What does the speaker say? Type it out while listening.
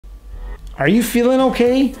Are you feeling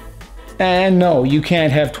okay? And no, you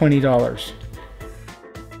can't have $20.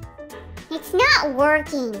 It's not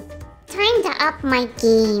working. Time to up my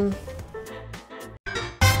game.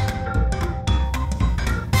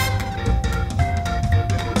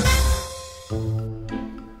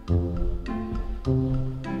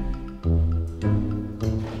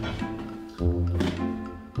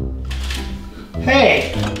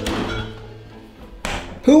 Hey!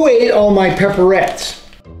 Who ate all my pepperettes?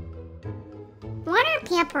 What are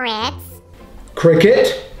pepperettes?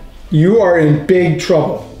 Krikut, you are in big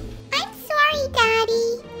trouble. I'm sorry,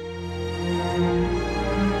 Daddy.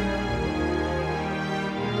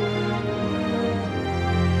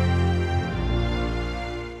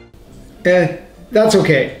 That's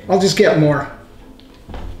okay. I'll just get more.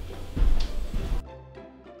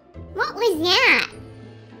 What was that?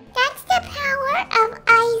 That's the power of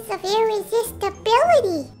eyes of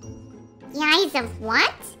irresistibility. The eyes of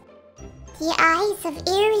what? The eyes of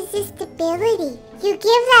irresistibility. You give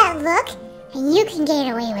that look, and you can get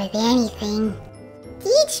away with anything.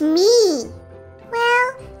 Teach me.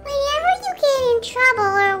 Well, whenever you get in trouble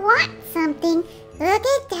or want something, look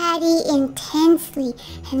at Daddy intensely,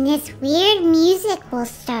 and this weird music will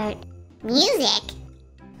start. Music?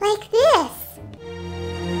 Like this.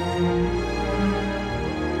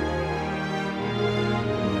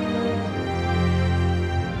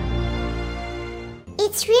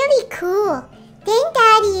 It's really cool. Then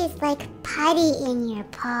Daddy is like putty in your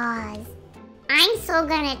paws. I'm so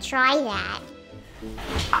gonna try that.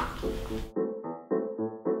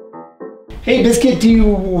 Hey, Biscuit,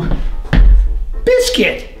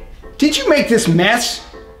 Biscuit! Did you make this mess?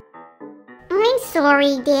 I'm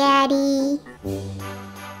sorry, Daddy.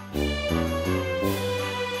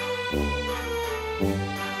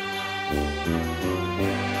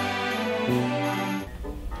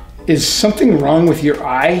 Is something wrong with your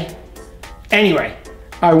eye? Anyway,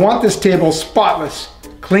 I want this table spotless.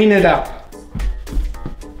 Clean it up.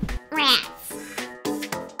 Rats.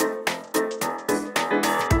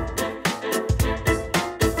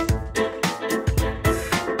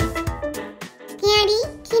 Daddy,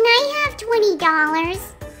 can I have $20?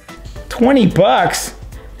 20 bucks?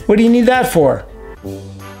 What do you need that for?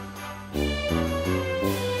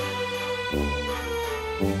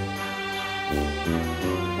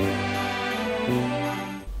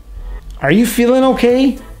 Are you feeling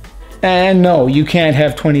okay? And no, you can't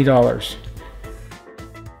have $20.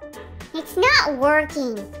 It's not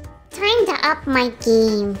working. Time to up my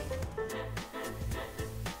game.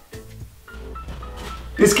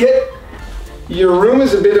 Biscuit, your room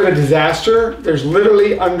is a bit of a disaster. There's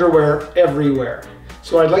literally underwear everywhere.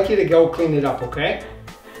 So I'd like you to go clean it up, okay?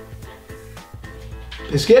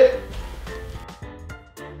 Biscuit?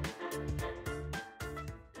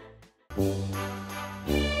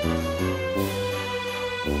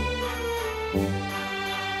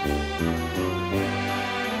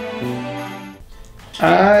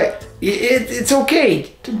 It's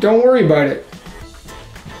okay. Don't worry about it.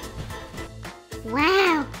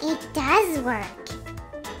 Wow, it does work.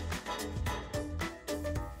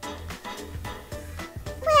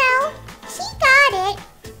 Well, she got it.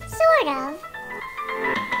 Sort of.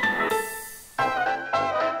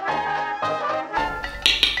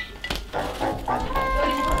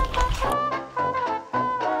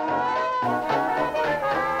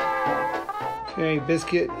 Okay,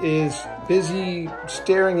 Biscuit is busy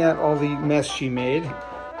staring at all the mess she made.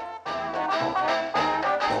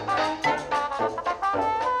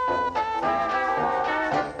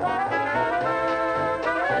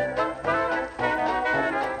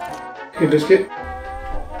 Okay, Biscuit.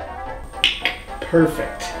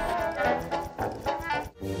 Perfect.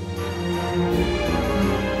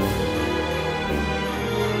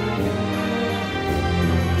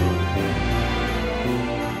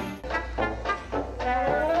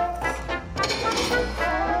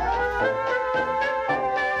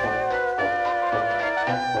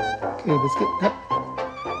 Okay, Biscuit. Up.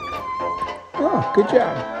 Oh, good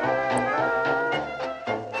job.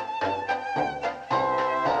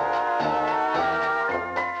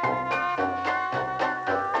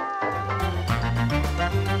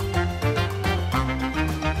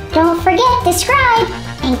 Don't forget to subscribe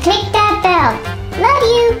and click that bell. Love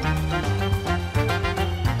you!